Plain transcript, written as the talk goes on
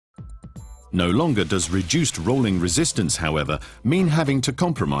No longer does reduced rolling resistance, however, mean having to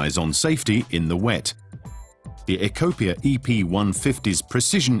compromise on safety in the wet. The Ecopia EP150's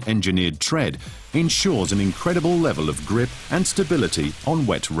precision-engineered tread ensures an incredible level of grip and stability on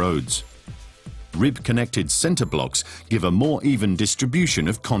wet roads. Rib-connected centre blocks give a more even distribution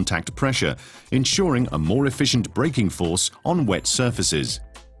of contact pressure, ensuring a more efficient braking force on wet surfaces.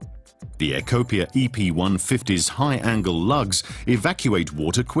 The Ecopia EP150's high-angle lugs evacuate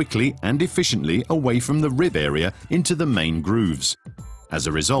water quickly and efficiently away from the rib area into the main grooves. As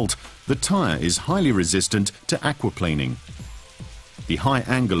a result, the tyre is highly resistant to aquaplaning. The high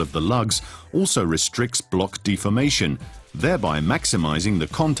angle of the lugs also restricts block deformation, thereby maximising the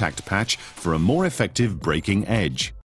contact patch for a more effective braking edge.